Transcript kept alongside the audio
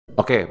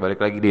Oke, balik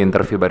lagi di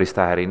interview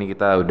barista. Hari ini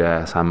kita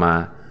udah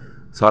sama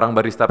seorang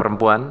barista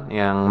perempuan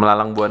yang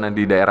melalang buana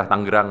di daerah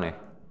Tangerang ya.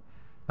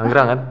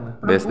 Tangerang kan?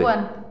 BSD. Perempuan.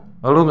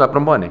 Oh, lu nggak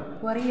perempuan ya?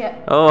 Waria.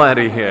 Oh,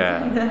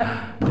 Maria.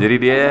 Jadi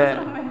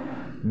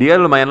dia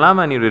lumayan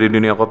lama nih udah di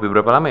dunia kopi.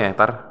 Berapa lama ya,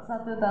 Tar?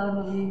 1 tahun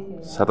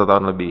lebih. 1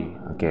 tahun lebih.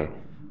 Oke.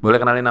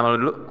 Boleh kenalin nama lu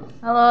dulu?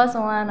 Halo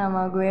semua,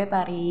 nama gue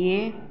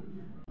Tarry.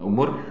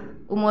 Umur?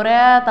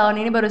 Umurnya tahun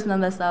ini baru 19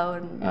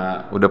 tahun.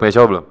 Udah punya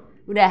cowok belum?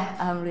 Udah,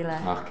 alhamdulillah.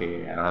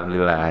 Oke,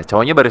 alhamdulillah.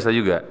 Cowoknya barista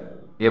juga?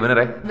 Iya bener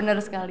ya? Bener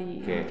sekali.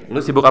 Oke. Lu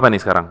sibuk apa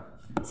nih sekarang?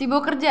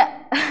 Sibuk kerja.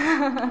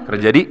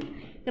 Kerja di?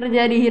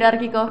 Kerja di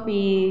Hierarchy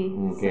Coffee.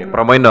 Oke,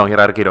 promoin dong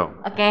hierarki dong.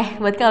 Oke,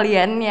 buat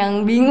kalian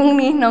yang bingung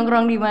nih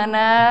nongkrong di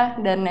mana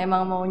dan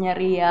emang mau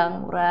nyari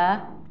yang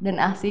murah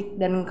dan asik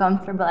dan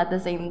comfortable at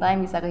the same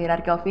time, bisa ke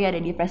Hierarchy Coffee, ada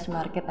di Fresh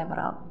Market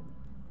Emerald.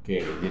 Oke,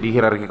 jadi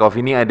Hierarchy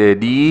Coffee ini ada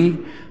di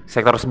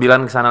sektor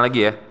 9 kesana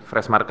lagi ya,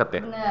 Fresh Market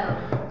ya? Bener.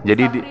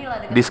 Jadi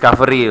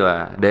Discovery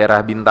lah, daerah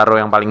Bintaro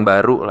yang paling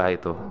baru lah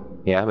itu.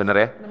 Ya, bener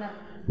ya? Bener.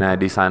 Nah,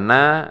 di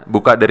sana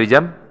buka dari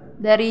jam?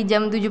 Dari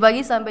jam 7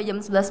 pagi sampai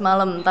jam 11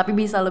 malam, tapi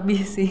bisa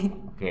lebih sih.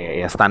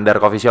 Oke, ya standar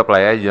coffee shop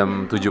lah ya,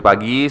 jam 7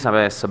 pagi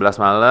sampai 11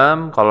 malam,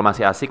 kalau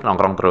masih asik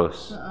nongkrong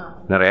terus.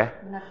 Bener ya?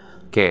 Bener.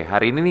 Oke,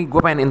 hari ini nih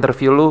gue pengen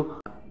interview lu,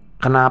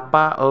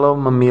 kenapa lo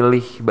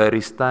memilih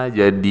barista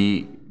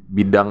jadi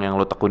bidang yang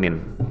lo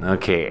tekunin?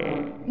 Oke.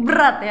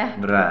 Berat ya.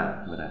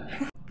 Berat.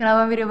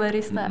 Kenapa milih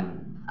barista?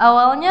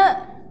 Awalnya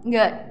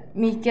nggak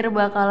mikir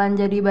bakalan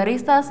jadi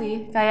barista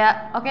sih.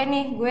 Kayak oke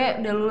nih, gue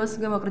udah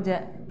lulus, gue mau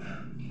kerja.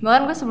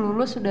 Bahkan gue sebelum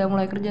lulus sudah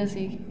mulai kerja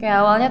sih.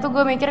 Kayak awalnya tuh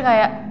gue mikir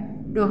kayak,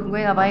 duh gue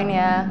ngapain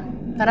ya?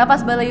 Karena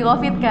pas lagi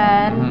COVID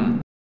kan.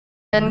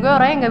 Dan gue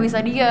orangnya nggak bisa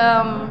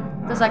diam.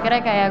 Terus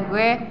akhirnya kayak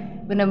gue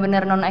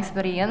bener-bener non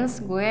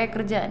experience, gue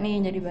kerja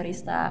nih jadi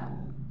barista.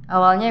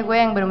 Awalnya gue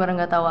yang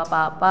bener-bener nggak tahu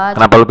apa-apa.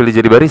 Kenapa lo pilih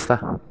jadi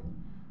barista?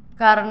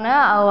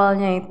 Karena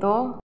awalnya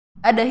itu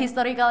ada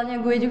historikalnya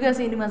gue juga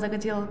sih di masa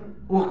kecil.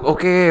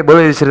 Oke,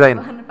 boleh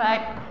diceritain. Fun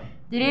fact.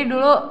 Jadi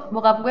dulu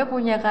bokap gue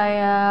punya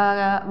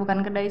kayak, bukan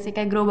kedai sih,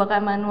 kayak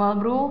gerobakan manual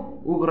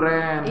brew.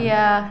 Keren.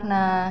 Iya,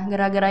 nah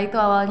gara-gara itu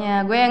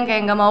awalnya gue yang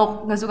kayak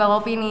nggak suka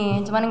kopi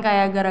nih, cuman yang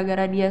kayak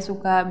gara-gara dia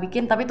suka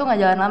bikin, tapi itu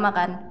nggak jalan lama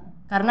kan,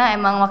 karena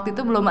emang waktu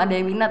itu belum ada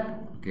yang minat.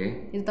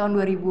 Oke. Itu tahun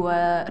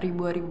 2000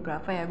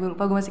 berapa ya, gue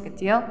lupa, gue masih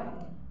kecil.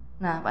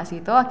 Nah pas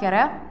itu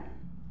akhirnya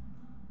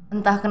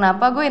entah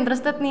kenapa gue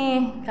interested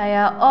nih,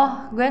 kayak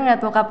gue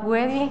ngeliat bokap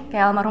gue nih,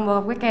 kayak almarhum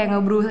bokap gue kayak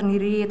ngebrew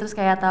sendiri, terus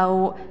kayak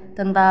tahu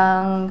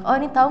tentang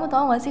ini tahu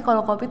gak sih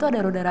kalau kopi tuh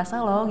ada roda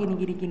rasa loh, gini.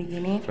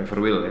 Flavor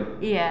wheel ya?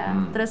 Iya.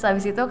 Terus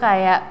abis itu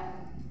kayak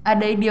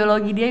ada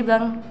ideologi dia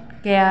bilang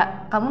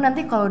kayak, kamu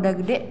nanti kalau udah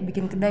gede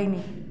bikin kedai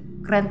nih,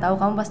 keren tahu,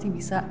 kamu pasti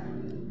bisa,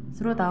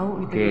 seru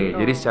tahu gitu. Oke,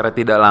 jadi secara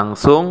tidak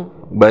langsung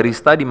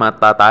barista di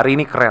mata Tari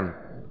ini keren.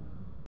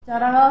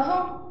 Cara nggak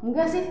langsung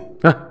enggak sih.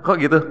 Hah,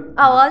 kok gitu?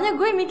 Awalnya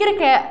gue mikir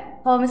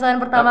kayak kalau misalnya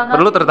pertama kali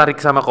Perlu tertarik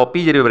sama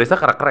kopi jadi barista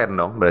karena keren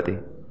dong berarti.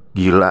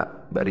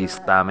 Gila,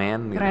 barista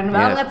men. keren Gitu.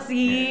 banget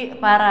sih,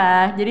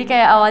 parah. Jadi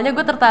kayak awalnya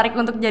gue tertarik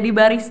untuk jadi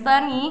barista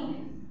nih,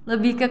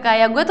 lebih ke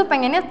kayak gue tuh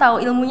pengennya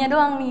tahu ilmunya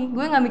doang nih.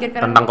 Gue nggak mikir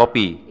Tentang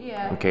kopi.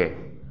 Iya. Oke.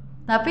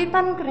 Tapi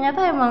kan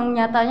ternyata emang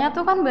nyatanya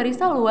tuh kan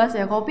barista luas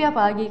ya, kopi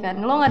apalagi kan.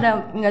 Lo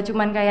nggak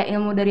cuman kayak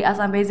ilmu dari A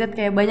sampai Z,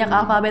 kayak banyak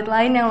alfabet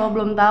lain yang lo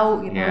belum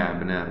tahu gitu. Iya,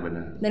 benar.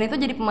 Dan itu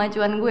jadi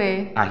pemacuan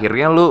gue.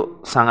 Akhirnya lu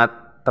sangat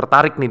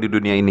tertarik nih di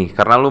dunia ini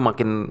karena lu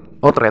makin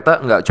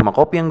ternyata nggak cuma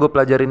kopi yang gue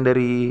pelajarin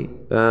dari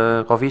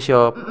coffee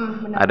shop,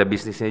 ada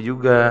bisnisnya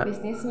juga,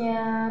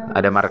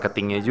 ada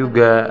marketingnya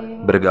juga,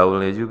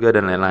 bergaulnya juga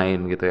dan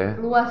lain-lain gitu ya.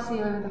 Luas sih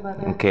lebih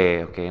tepatnya.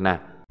 Oke. Nah,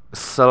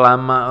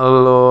 selama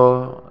lo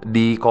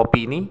di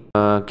kopi ini,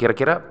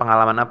 kira-kira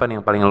pengalaman apa nih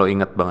yang paling lo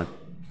inget banget?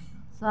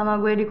 Selama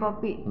gue di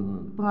kopi,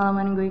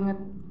 pengalaman yang gue inget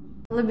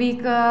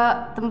lebih ke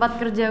tempat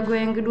kerja gue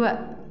yang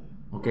kedua.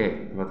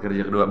 Oke, tempat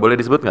kerja kedua. Boleh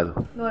disebut nggak tuh?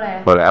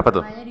 Boleh. Boleh, apa tuh?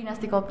 Namanya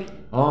Dinasti Kopi.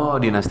 Oh,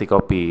 Dinasti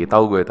Kopi.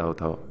 Tahu gue,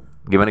 tahu.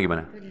 Gimana?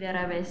 Itu di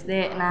daerah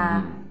BSD.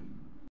 Nah,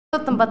 itu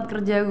tempat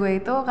kerja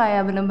gue itu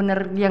kayak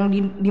bener-bener yang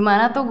di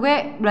mana tuh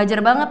gue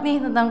belajar banget nih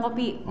tentang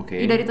kopi. Oke.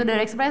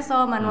 Dari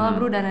espresso, manual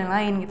brew dan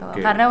lain-lain gitu.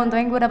 Oke. Karena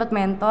untungnya gue dapet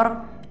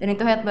mentor dan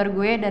itu head bar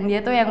gue, dan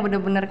dia tuh yang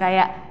bener-bener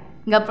kayak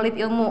nggak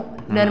pelit ilmu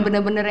dan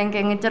bener-bener yang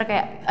kayak ngecer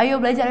kayak ayo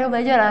belajar.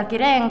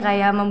 Akhirnya yang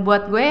kayak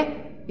membuat gue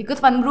ikut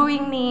fun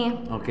brewing nih.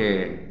 Oke.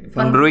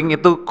 Fun brewing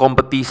itu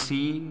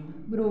kompetisi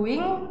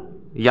Brewing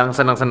yang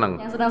seneng-seneng.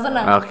 yang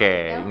senang-senang.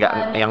 Oke,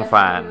 yang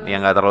fun,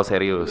 yang nggak terlalu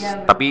serius.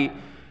 Iya, Tapi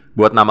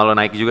buat nama lo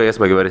naik juga ya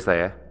sebagai barista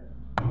ya.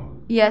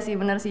 Iya sih,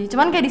 benar sih.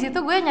 Cuman kayak di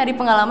situ gue nyari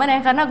pengalaman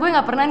yang, karena gue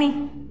nggak pernah nih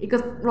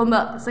ikut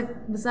lomba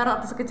sebesar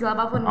atau sekecil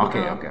apapun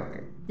gitu. Oke.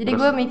 Jadi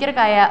gue mikir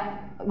kayak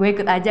gue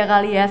ikut aja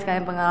kali ya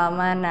sekalian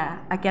pengalaman.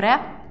 Nah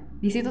akhirnya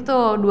di situ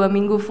tuh 2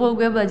 minggu full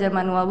gue belajar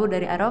manual brew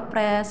dari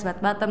aeropress, flat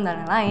bottom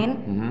dan lain-lain.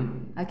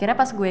 Akhirnya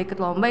pas gue ikut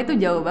lomba itu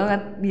jauh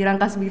banget di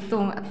Rangkas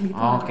Bitung.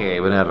 Oke,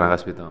 benar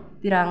Rangkas Bitung.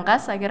 Di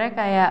Rangkas akhirnya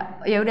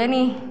kayak ya udah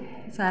nih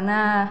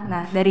sana.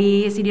 Nah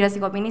dari si Dinasti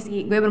Kopi ini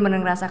sih gue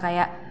bener-bener ngerasa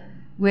kayak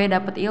gue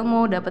dapet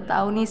ilmu, dapet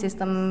tahu nih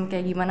sistem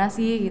kayak gimana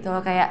sih gitu loh,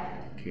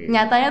 kayak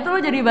nyatanya tuh lo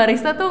jadi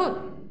barista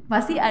tuh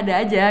pasti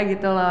ada aja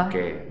gitu loh.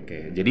 Oke.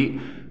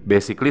 Jadi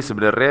basically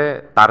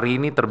sebenarnya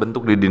Tarry ini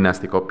terbentuk di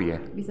dinasti kopi ya.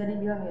 Bisa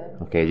dibilang ya.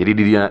 Oke, jadi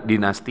di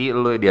dinasti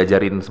lo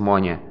diajarin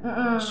semuanya.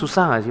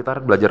 Susah nggak sih Tar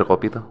belajar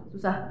kopi tuh?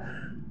 Susah.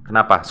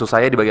 Kenapa?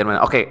 Susahnya di bagian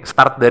mana? Oke,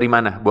 start dari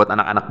mana buat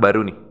anak-anak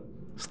baru nih?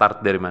 Start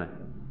dari mana?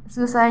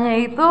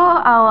 Susahnya itu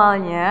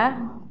awalnya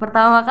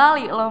pertama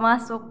kali lo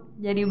masuk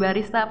jadi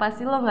barista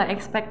pasti lo nggak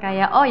expect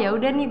kayak oh ya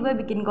udah nih gue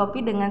bikin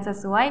kopi dengan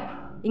sesuai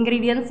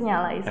ingredients-nya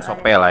lah istilahnya.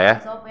 SOP lah ya.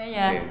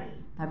 SOP-nya.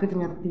 Tapi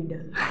ternyata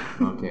tidak.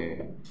 Oke.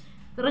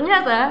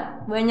 Ternyata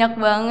banyak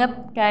banget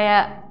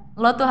kayak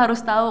lo tuh harus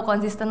tahu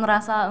konsisten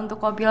rasa untuk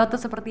kopi lo tuh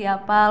seperti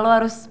apa. Lo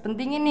harus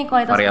pentingin nih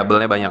kualitas.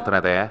 Variabelnya banyak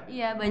ternyata ya.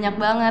 Iya banyak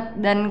banget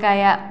dan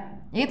kayak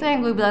ya itu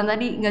yang gue bilang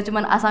tadi nggak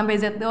cuma A sampai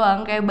Z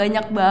doang, kayak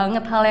banyak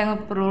banget hal yang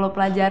perlu lo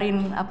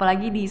pelajarin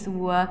apalagi di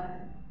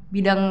sebuah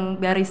bidang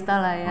barista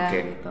lah ya.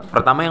 Gitu.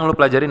 Pertama yang lo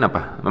pelajarin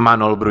apa?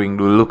 Manual brewing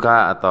dulu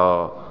kah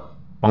atau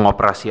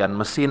pengoperasian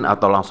mesin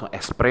atau langsung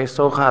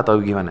espresso kah atau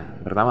gimana?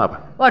 Pertama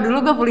apa? Wah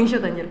dulu gue pulling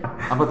shoot anjir.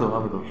 Apa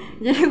tuh?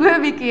 Jadi gue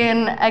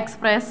bikin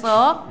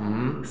espresso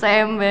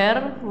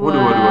seember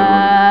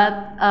buat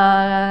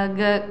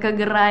ke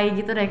gerai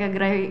gitu deh, ke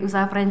gerai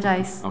usaha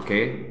franchise.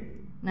 Oke.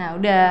 Nah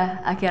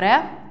udah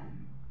akhirnya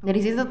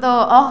dari situ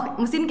tuh oh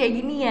mesin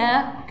kayak gini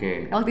ya.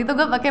 Oke. Waktu itu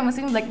gue pakai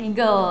mesin Black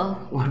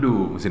Eagle.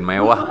 Waduh, mesin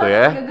mewah tuh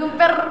ya.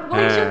 Ngegemper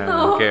pulling shoot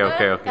tuh.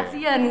 Oke.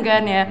 Kasian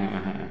kan ya.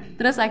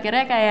 Terus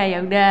akhirnya kayak ya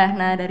udah,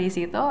 nah dari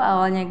situ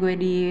awalnya gue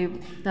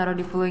ditaruh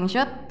di pulling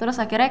shoot, terus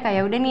akhirnya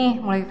kayak udah nih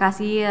mulai ke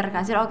kasir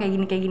oh kayak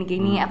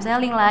gini,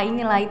 upselling lah,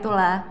 inilah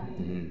itulah.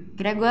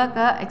 Akhirnya gue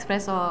ke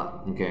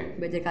espresso,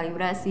 belajar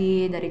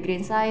kalibrasi dari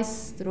grain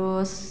size,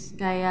 terus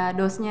kayak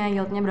dosnya,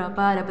 yieldnya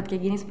berapa, dapat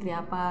kayak gini seperti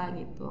apa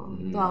gitu.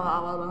 Itu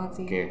awal-awal banget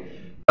sih.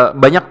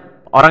 Banyak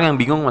orang yang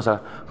bingung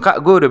masalah,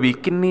 Kak gue udah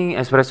bikin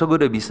nih espresso,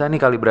 gue udah bisa nih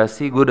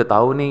kalibrasi, gue udah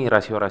tahu nih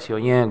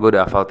rasio-rasionya, gue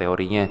udah hafal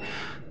teorinya.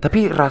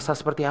 Tapi rasa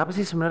seperti apa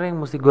sih sebenarnya yang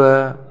mesti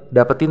gue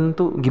dapetin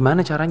tuh gimana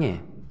caranya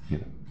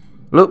ya?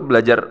 Lo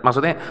belajar,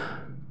 maksudnya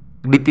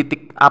di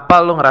titik apa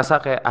lo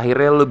ngerasa kayak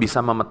akhirnya lo bisa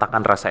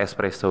memetakan rasa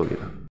espresso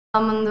gitu?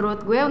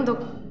 Menurut gue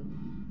untuk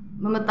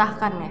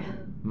memetakan ya.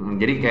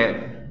 Jadi kayak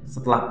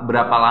setelah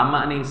berapa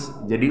lama nih,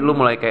 jadi lo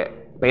mulai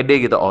kayak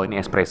pede gitu, oh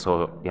ini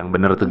espresso yang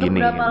bener tuh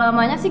gini. Berapa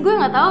lamanya sih gue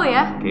nggak tahu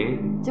ya.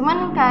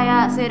 Cuman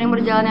kayak seiring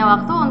berjalannya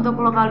waktu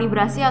untuk lo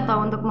kalibrasi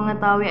atau untuk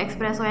mengetahui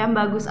espresso yang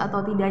bagus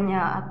atau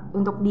tidaknya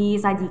untuk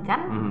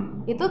disajikan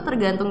itu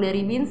tergantung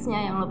dari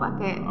beansnya yang lo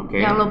pakai,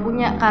 yang lo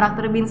punya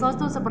karakter beans lo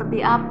tuh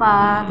seperti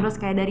apa, terus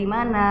kayak dari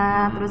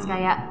mana, terus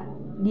kayak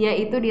dia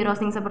itu di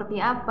roasting seperti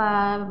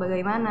apa,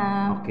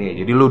 bagaimana.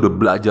 Jadi lo udah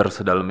belajar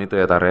sedalam itu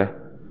ya Tar ya?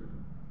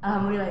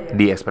 Alhamdulillah ya.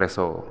 Di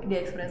espresso.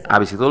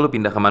 Abis itu lu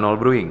pindah ke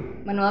manual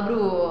brewing. Manual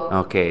brew.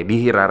 Di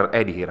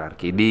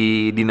hierarki,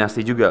 di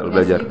dinasti juga lu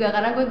belajar. Dinasti juga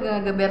karena gue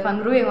ngegeber fan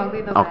brewing waktu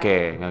itu.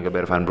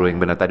 Ngegeber fan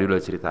brewing, benar tadi lu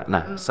cerita.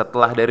 Nah,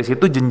 setelah dari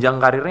situ jenjang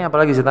karirnya apa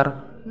lagi sih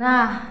Tar?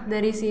 Nah,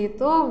 dari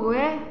situ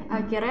gue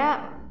akhirnya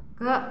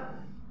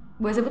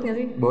boleh sebut nggak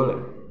sih? Boleh.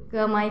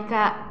 Ke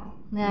Maika.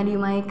 Nah, di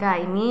Maika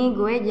ini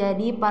gue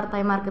jadi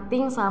part-time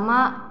marketing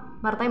sama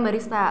part-time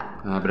barista.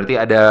 Nah, berarti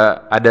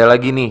ada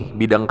lagi nih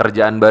bidang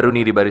kerjaan baru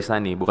nih di barista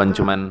nih, bukan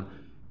cuman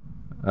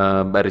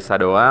barista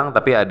doang,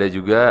 tapi ada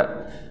juga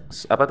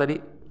apa tadi?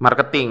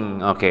 Marketing.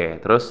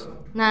 Terus?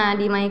 Nah,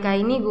 di Maika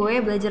ini gue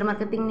belajar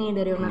marketing nih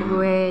dari owner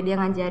gue. Dia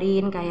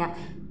ngajarin kayak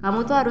kamu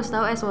tuh harus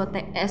tahu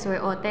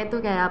SWOT tuh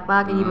kayak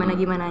apa, kayak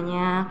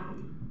gimana-gimananya.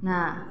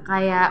 Nah,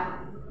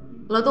 kayak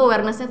lo tuh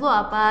awareness-nya tuh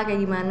apa,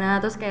 kayak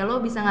gimana, terus kayak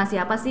lo bisa ngasih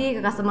apa sih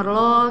ke customer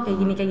lo, kayak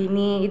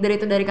gini,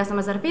 dari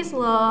customer service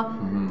lo,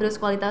 terus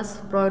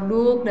kualitas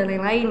produk dan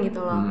lain-lain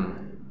gitu loh.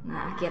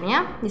 Nah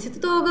akhirnya di situ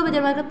tuh gue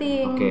belajar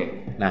marketing.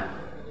 Nah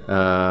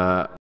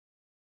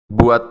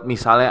buat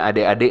misalnya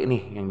adik-adik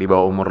nih yang di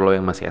bawah umur lo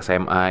yang masih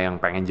SMA, yang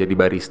pengen jadi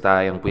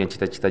barista, yang punya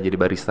cita-cita jadi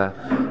barista,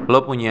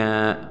 lo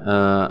punya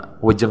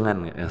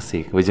wejangan nggak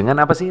sih? Wejangan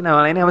apa sih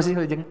nama lainnya, apa sih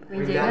wejangan?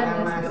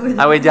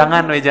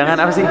 Wejangan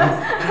apa sih?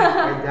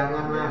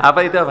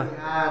 Apa itu apa?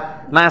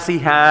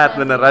 Nasihat,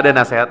 bener, ada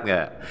nasihat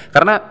nggak?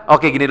 Karena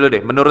gini dulu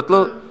deh, menurut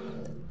lo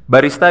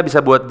barista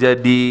bisa buat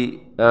jadi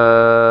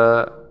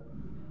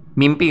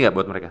mimpi nggak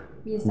buat mereka?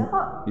 Bisa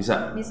kok.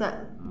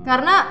 Bisa.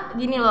 Karena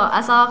gini loh,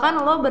 asalkan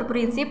lo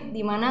berprinsip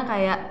di mana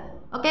kayak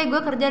oke,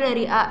 gue kerja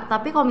dari A,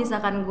 tapi kalau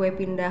misalkan gue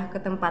pindah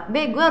ke tempat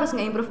B, gue harus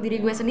nge-improve diri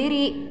gue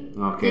sendiri.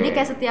 Jadi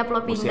kayak setiap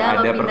lo pindah, iya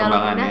harus ada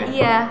perkembangan.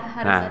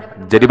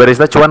 Jadi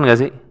barista cuan nggak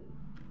sih?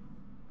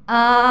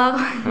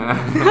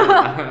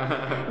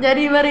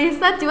 Jadi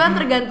barista cuan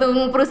tergantung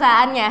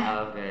perusahaannya.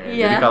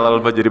 Jadi kalau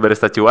lo mau jadi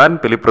barista cuan,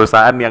 pilih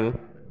perusahaan yang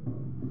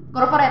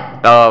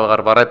corporate.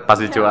 Corporate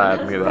pasti cuan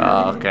gitu.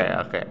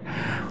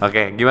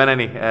 Oke. Gimana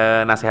nih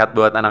nasihat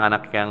buat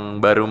anak-anak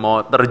yang baru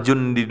mau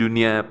terjun di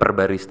dunia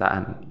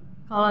perbaristaan?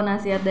 Kalau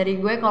nasihat dari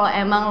gue, kalau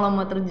emang lo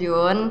mau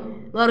terjun,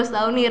 lo harus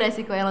tahu nih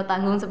resiko yang lo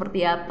tanggung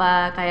seperti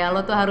apa. Kayak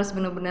lo tuh harus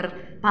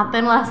bener-bener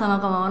paten lah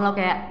sama kemauan lo.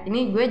 Kayak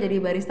ini gue jadi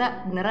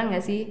barista beneran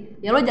gak sih?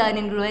 Ya lo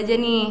jalanin dulu aja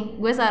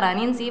nih. Gue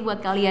saranin sih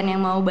buat kalian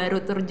yang mau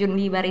baru terjun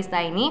di barista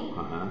ini,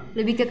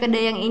 lebih ke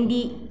kedai yang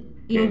indie.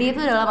 Indie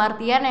itu dalam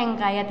artian yang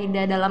kayak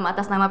tidak dalam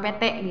atas nama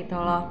PT gitu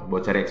loh.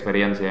 Buat cari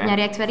experience ya.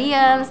 Nyari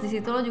experience, di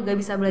situ lo juga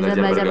bisa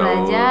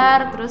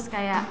belajar, terus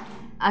kayak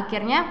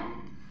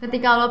akhirnya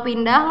ketika lo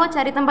pindah, lo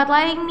cari tempat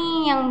lain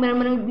nih yang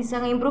benar-benar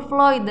bisa nge-improve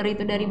lo,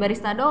 itu dari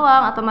barista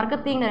doang atau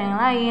marketing dan yang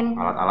lain.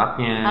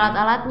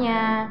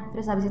 Alat-alatnya.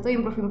 Terus habis itu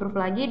improve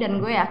lagi,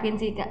 dan gue yakin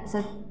sih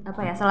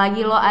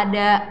selagi lo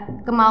ada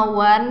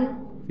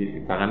kemauan.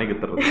 Tangannya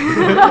geter. 10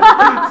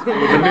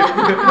 menit.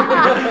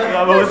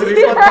 Gak mau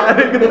seripot,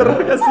 tangannya geter.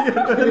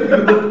 Kasihan.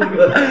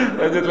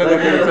 Lanjut.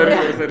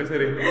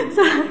 Sorry.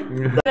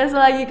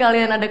 Selagi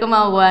kalian ada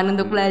kemauan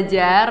untuk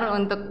belajar,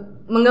 untuk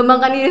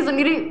mengembangkan diri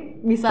sendiri,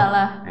 bisa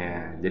lah.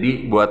 Ya,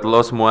 jadi buat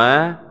lo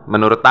semua,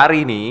 menurut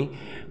Tari nih,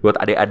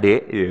 buat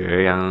adik-adik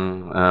ya, yang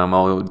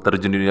mau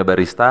terjun di dunia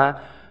barista,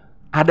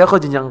 ada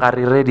kok jenjang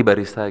karirnya di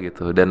barista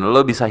gitu, dan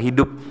lo bisa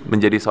hidup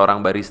menjadi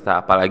seorang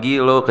barista, apalagi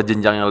lo ke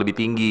jenjang yang lebih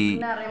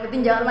tinggi. Benar, yang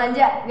penting jangan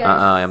manja,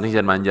 guys. Yang penting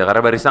jangan manja, karena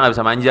barista nggak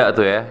bisa manja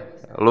tuh ya.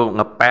 Lo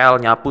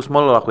ngepel, nyapu,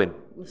 semua lo lakuin.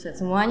 Buset,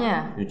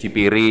 semuanya. Nyuci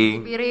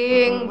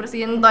piring,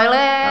 bersihin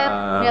toilet,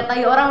 lihat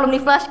tai orang belum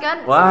di flush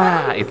kan.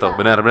 Wah, itu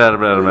benar.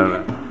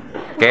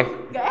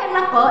 Oke. Gak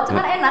enak kok,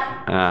 cuman enak.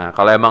 Nah,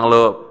 kalau emang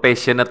lo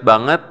passionate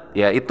banget,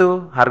 ya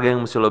itu harga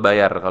yang mesti lo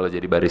bayar kalau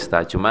jadi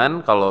barista.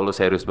 Cuman kalau lo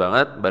serius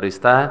banget,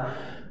 barista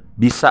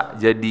bisa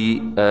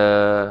jadi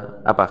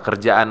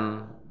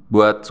kerjaan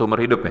buat seumur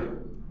hidup ya?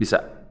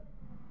 Bisa.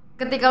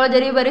 Ketika lo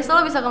jadi barista,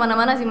 lo bisa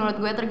kemana-mana sih menurut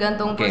gue,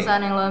 tergantung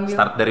perusahaan yang lo ambil.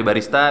 Start dari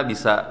barista,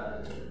 bisa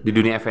di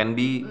dunia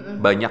F&B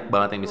banyak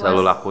banget yang bisa lo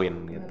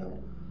lakuin gitu.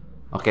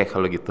 Oke,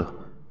 kalau gitu.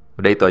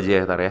 Udah itu aja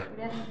ya, Tar ya.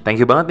 Thank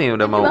you banget nih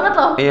udah mau. Thank you banget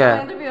loh. Iya.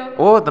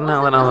 Oh,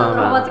 tenang.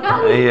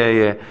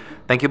 Iya.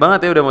 Thank you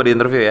banget ya udah mau di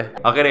interview ya.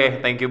 Oke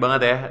deh, thank you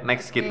banget ya.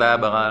 Next kita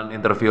bakalan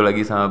interview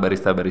lagi sama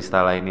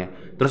barista-barista lainnya.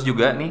 Terus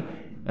juga nih,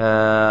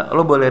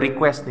 lo boleh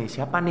request nih,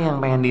 siapa nih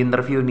yang pengen di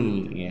interview nih?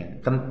 Ya,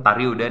 kan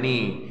Tari udah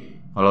nih.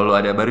 Kalau lo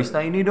ada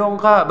barista ini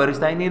dong kak,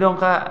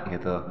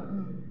 gitu.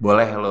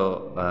 Boleh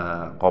lo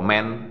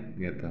komen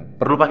gitu.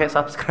 Perlu pakai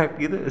subscribe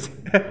gitu sih.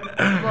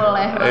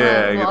 Boleh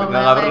gitu.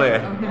 Nggak perlu ya.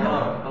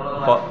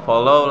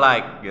 Follow,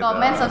 like gitu.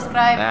 Komen,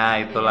 subscribe. Nah,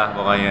 itulah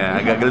pokoknya.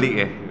 Agak geli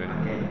ya.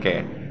 Oke.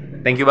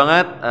 Thank you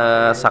banget.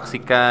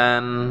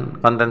 Saksikan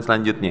konten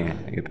selanjutnya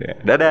gitu ya.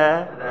 Dadah.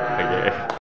 Oke.